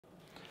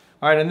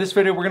All right, in this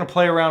video, we're gonna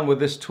play around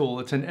with this tool.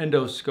 It's an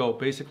endoscope,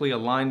 basically a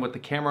line with the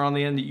camera on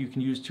the end that you can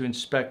use to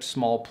inspect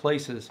small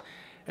places.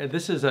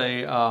 This is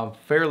a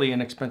fairly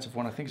inexpensive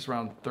one. I think it's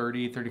around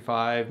 30,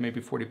 35,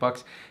 maybe 40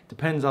 bucks.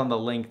 Depends on the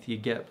length you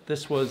get.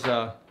 This was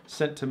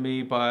sent to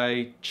me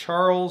by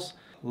Charles.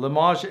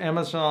 Limink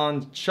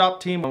Amazon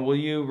shop team. Will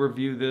you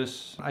review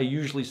this? I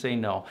usually say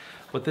no,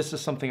 but this is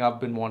something I've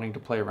been wanting to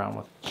play around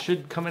with.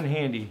 Should come in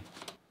handy.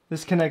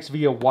 This connects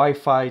via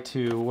Wi-Fi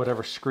to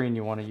whatever screen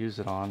you want to use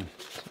it on.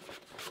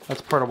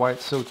 That's part of why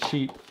it's so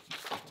cheap.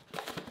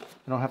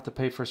 You don't have to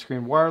pay for a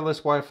screen. Wireless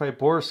Wi-Fi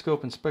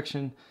borescope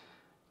inspection.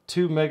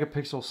 2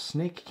 megapixel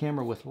snake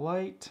camera with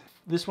light.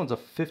 This one's a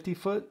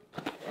 50-foot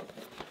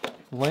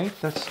length.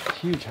 That's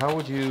huge. How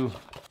would you...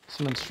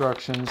 Some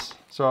instructions.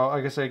 So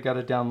I guess I got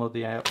to download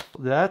the app.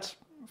 That's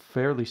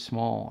fairly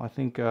small. I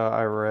think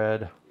I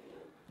read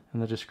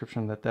in the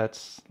description that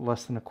that's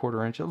less than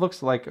 1/4 inch. It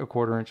looks like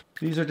 1/4 inch.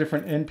 These are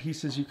different end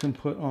pieces you can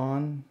put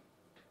on.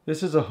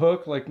 This is a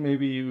hook, like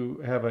maybe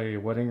you have a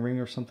wedding ring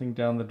or something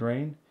down the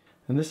drain.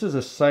 And this is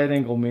a side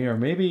angle mirror.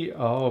 Maybe,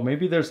 oh,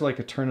 maybe there's like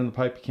a turn in the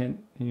pipe you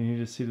need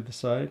to see to the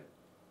side.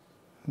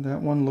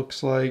 That one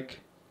looks like,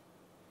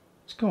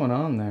 what's going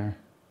on there?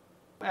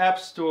 App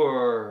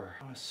Store.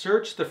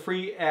 Search the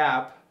free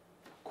app,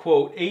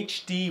 quote,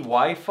 HD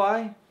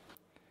Wi-Fi.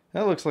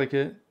 That looks like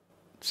it.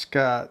 It's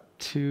got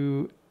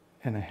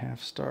 2.5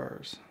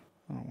 stars.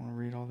 I don't want to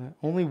read all that.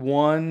 Only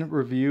one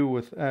review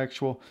with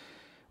actual.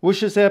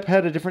 Wish this app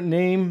had a different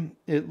name.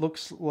 It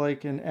looks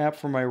like an app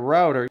for my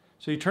router.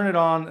 So you turn it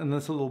on and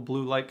this little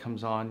blue light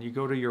comes on. You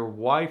go to your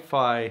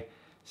Wi-Fi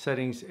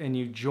settings and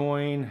you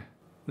join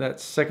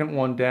that second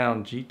one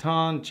down.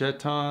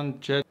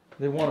 Jeton.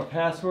 They want a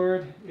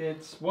password.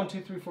 It's 1, 2,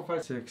 3, 4,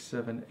 5, 6,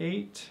 7,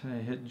 8. I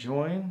hit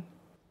join.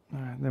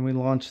 All right, then we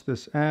launch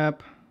this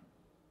app.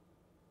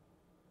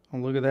 Oh,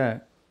 look at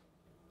that.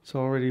 It's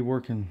already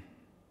working.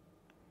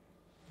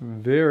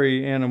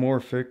 Very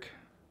anamorphic.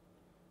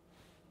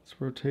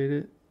 Let's rotate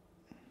it.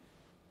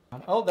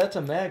 Oh, that's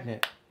a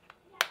magnet.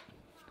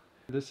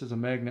 This is a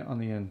magnet on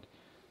the end.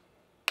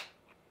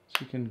 So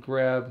you can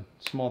grab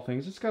small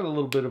things. It's got a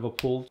little bit of a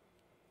pull.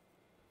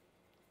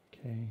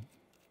 Okay.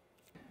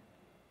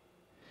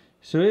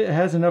 So it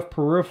has enough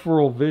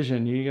peripheral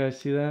vision. You guys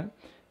see that?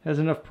 It has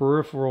enough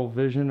peripheral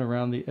vision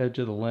around the edge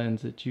of the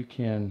lens that you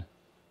can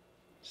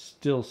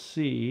still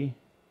see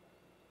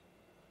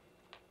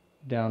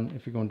down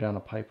if you're going down a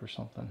pipe or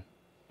something.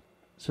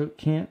 So it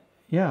can't.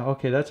 Yeah,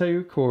 okay, that's how you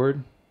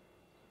record.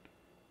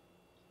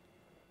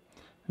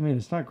 I mean,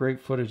 it's not great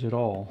footage at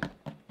all,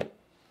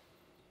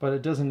 but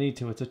it doesn't need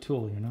to. It's a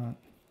tool. You're not,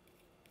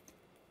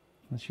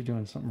 unless you're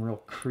doing something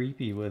real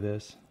creepy with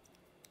this.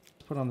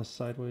 Let's put on the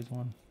sideways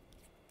one.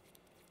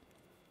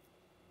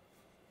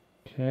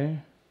 Okay.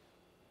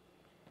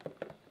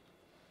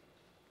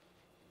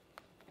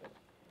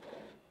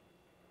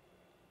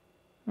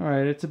 All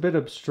right, it's a bit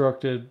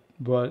obstructed,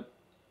 but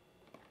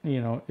you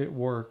know, it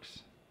works.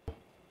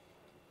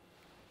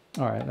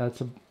 All right,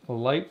 that's a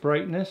light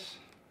brightness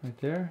right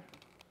there.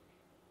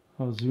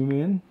 I'll zoom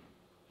in.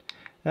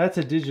 That's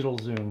a digital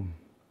zoom.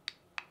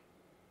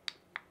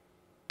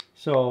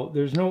 So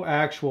there's no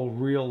actual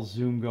real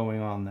zoom going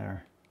on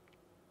there.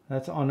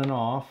 That's on and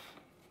off,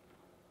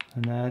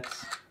 and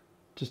that's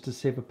just to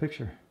save a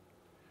picture.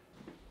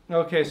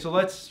 Okay, so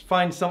let's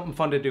find something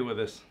fun to do with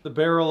this. The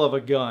barrel of a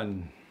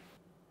gun.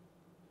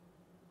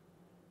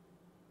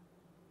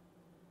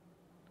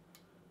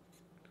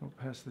 Go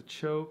past the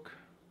choke.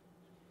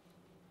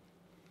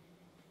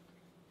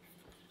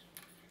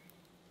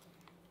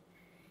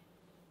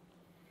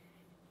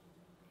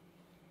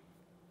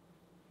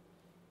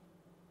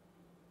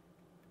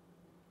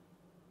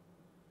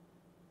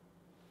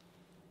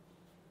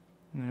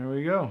 There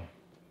we go.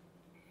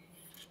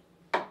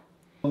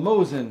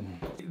 Mosin.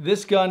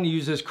 This gun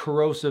uses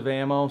corrosive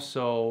ammo,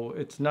 so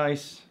it's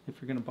nice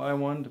if you're gonna buy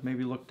one to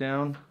maybe look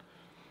down.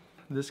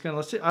 This gun,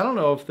 let's see, I don't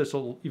know if this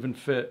will even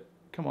fit.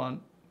 Come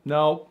on,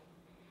 no.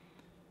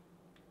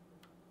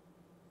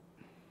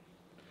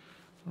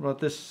 What about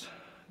this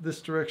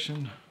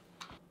direction?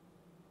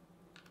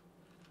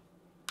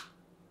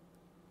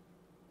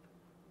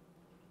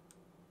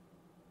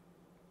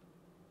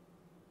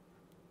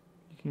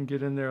 You can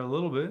get in there a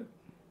little bit.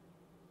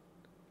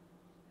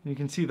 You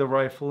can see the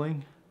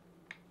rifling.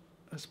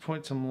 Let's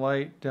point some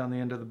light down the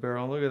end of the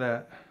barrel. Look at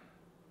that.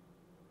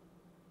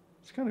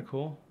 It's kind of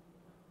cool.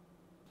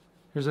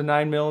 Here's a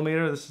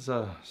 9mm. This is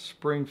a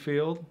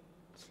Springfield.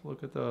 Let's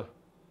look at the...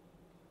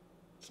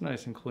 It's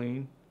nice and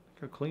clean.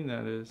 Look how clean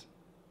that is.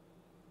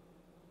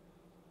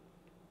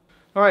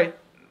 All right,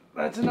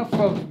 that's enough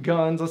of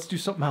guns. Let's do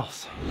something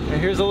else. And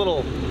here's a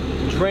little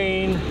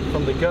drain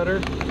from the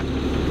gutter.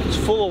 It's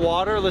full of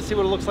water. Let's see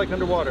what it looks like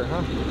underwater,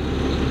 huh?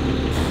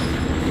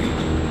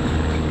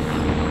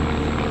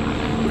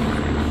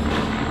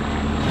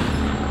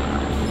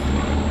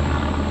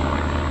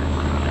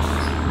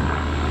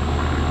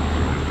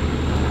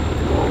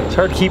 It's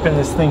hard keeping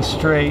this thing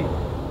straight.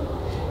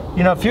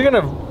 You know, if you're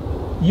gonna,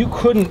 you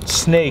couldn't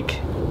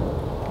snake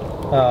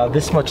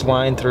this much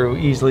line through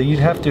easily. You'd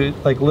have to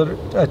like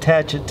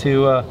attach it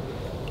to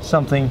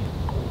something.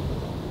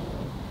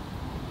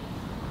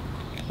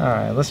 All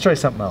right, let's try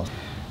something else.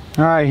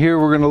 All right, here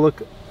we're gonna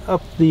look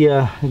up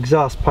the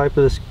exhaust pipe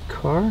of this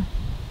car.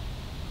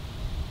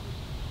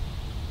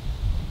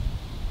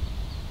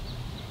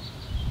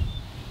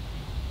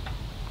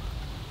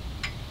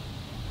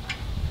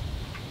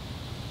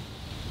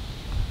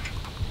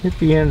 Hit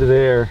the end of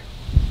there.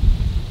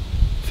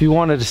 If you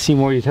wanted to see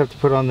more, you'd have to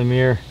put on the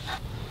mirror.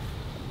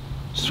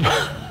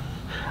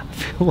 I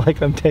feel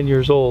like I'm 10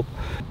 years old.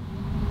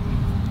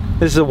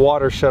 This is a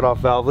water shutoff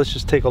valve. Let's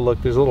just take a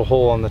look. There's a little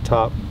hole on the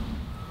top.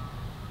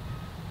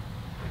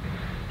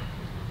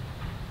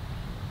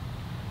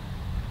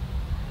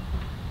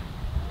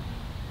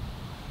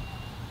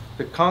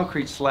 The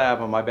concrete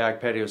slab on my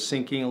back patio is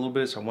sinking a little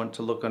bit, so I want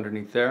to look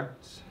underneath there.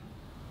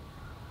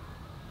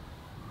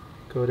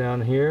 Go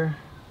down here.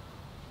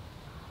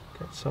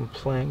 Got some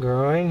plant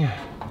growing.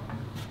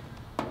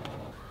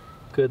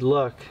 Good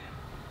luck.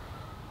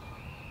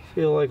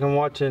 Feel like I'm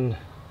watching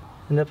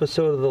an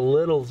episode of The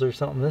Littles or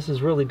something. This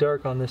is really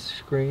dark on this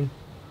screen.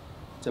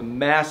 It's a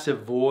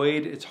massive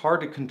void. It's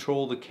hard to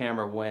control the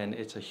camera when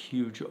it's a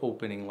huge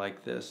opening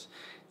like this.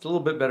 It's a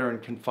little bit better in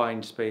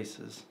confined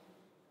spaces.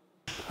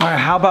 All right,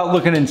 how about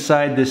looking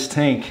inside this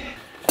tank?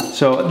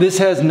 So this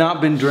has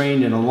not been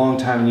drained in a long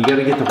time, and you got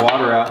to get the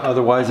water out,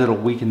 otherwise it'll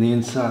weaken the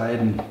inside.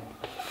 And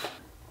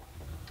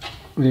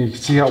you can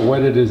see how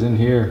wet it is in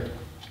here.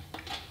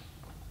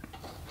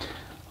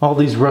 All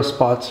these rust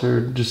spots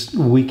are just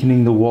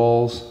weakening the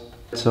walls,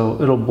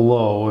 so it'll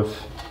blow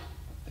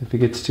if it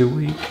gets too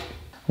weak.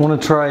 I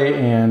want to try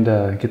and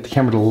get the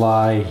camera to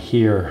lie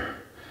here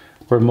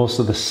where most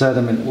of the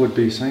sediment would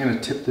be, so I'm going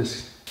to tip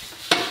this.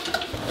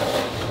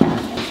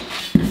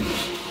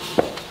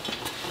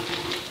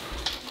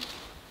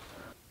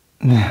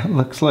 It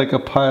looks like a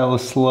pile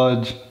of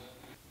sludge.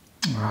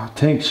 Oh,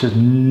 tank should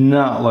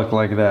not look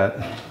like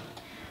that.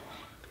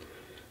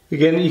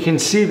 Again, you can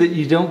see that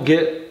you don't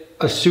get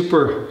a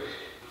super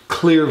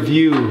clear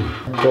view,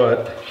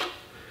 but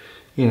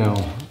you know,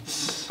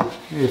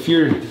 if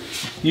you're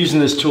using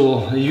this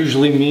tool, it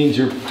usually means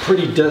you're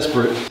pretty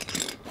desperate.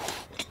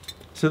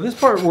 So this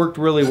part worked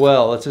really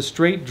well. It's a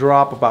straight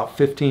drop about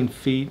 15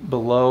 feet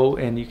below,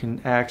 and you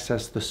can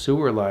access the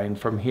sewer line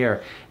from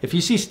here. If you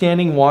see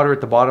standing water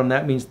at the bottom,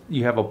 that means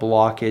you have a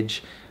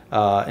blockage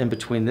in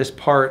between this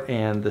part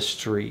and the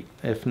street.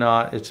 If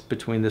not, it's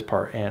between this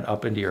part and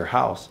up into your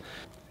house.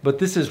 But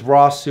this is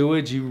raw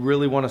sewage. You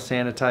really want to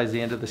sanitize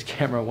the end of this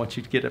camera once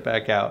you get it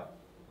back out.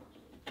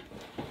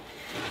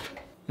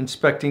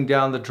 Inspecting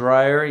down the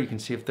dryer, you can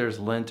see if there's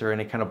lint or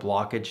any kind of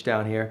blockage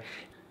down here.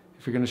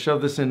 If you're going to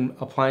shove this in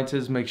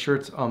appliances, make sure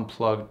it's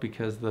unplugged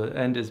because the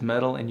end is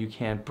metal and you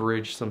can't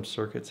bridge some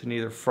circuits and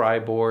either fry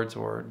boards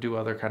or do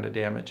other kind of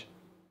damage.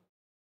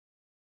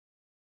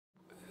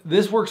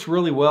 This works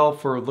really well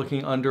for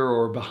looking under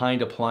or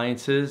behind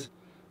appliances.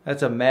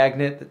 That's a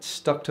magnet that's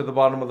stuck to the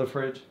bottom of the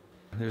fridge.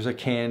 There's a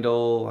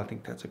candle, I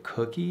think that's a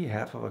cookie,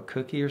 half of a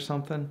cookie or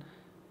something.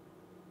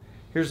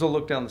 Here's a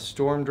look down the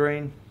storm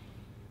drain.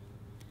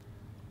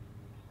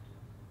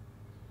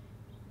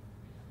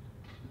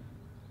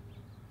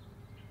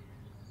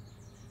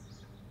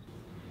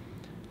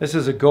 This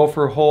is a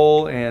gopher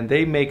hole, and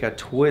they make a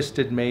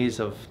twisted maze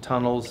of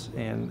tunnels,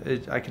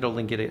 and I could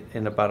only get it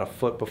in about a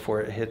foot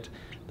before it hit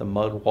the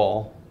mud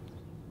wall.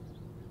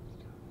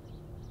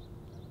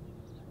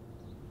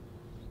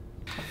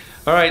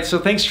 All right, so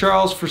thanks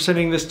Charles for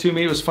sending this to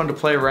me. It was fun to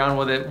play around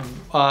with it.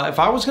 If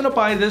I was gonna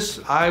buy this,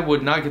 I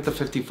would not get the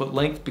 50-foot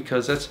length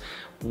because that's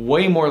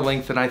way more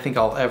length than I think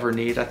I'll ever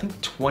need. I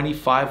think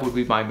 25 would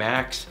be my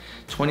max.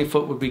 20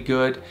 foot would be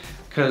good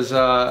because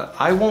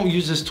I won't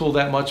use this tool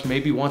that much,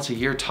 maybe once a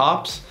year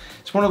tops.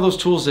 It's one of those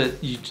tools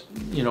that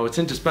you know, it's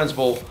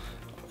indispensable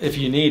if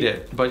you need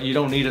it, but you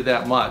don't need it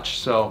that much.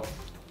 So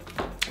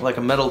like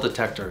a metal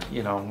detector,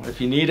 you know,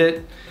 if you need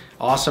it,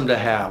 awesome to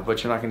have,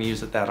 but you're not gonna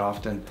use it that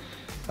often.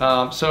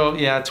 So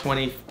yeah,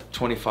 20,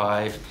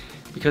 25,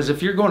 because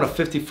if you're going a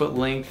 50-foot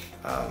length,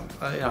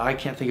 I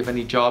can't think of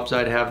any jobs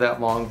I'd have that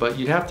long, but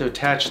you'd have to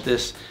attach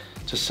this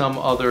to some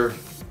other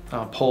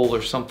pole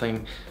or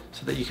something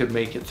so that you could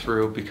make it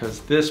through, because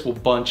this will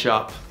bunch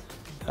up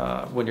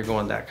when you're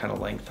going that kind of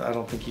length. I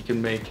don't think you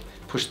can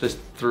push this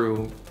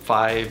through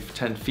 5,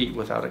 10 feet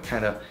without it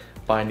kind of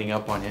binding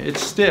up on you.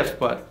 It's stiff,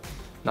 but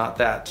not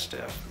that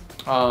stiff.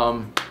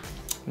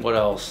 What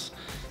else?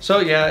 So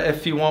yeah,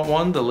 if you want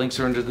one, the links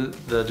are under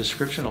the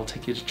description. I'll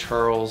take you to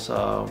Charles'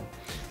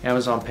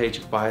 Amazon page.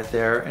 You can buy it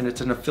there, and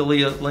it's an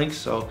affiliate link,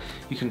 so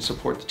you can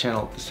support the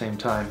channel at the same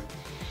time.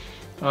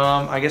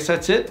 I guess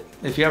that's it.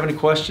 If you have any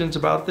questions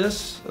about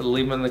this,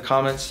 leave them in the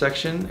comments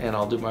section, and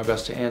I'll do my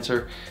best to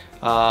answer.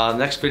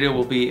 Next video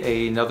will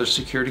be another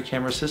security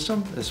camera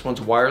system. This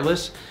one's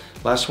wireless.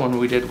 Last one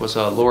we did was a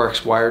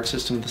Lorex wired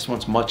system. This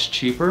one's much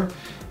cheaper,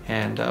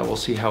 and we'll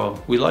see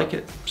how we like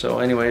it. So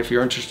anyway, if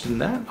you're interested in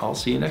that, I'll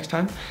see you next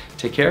time.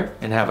 Take care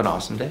and have an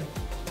awesome day.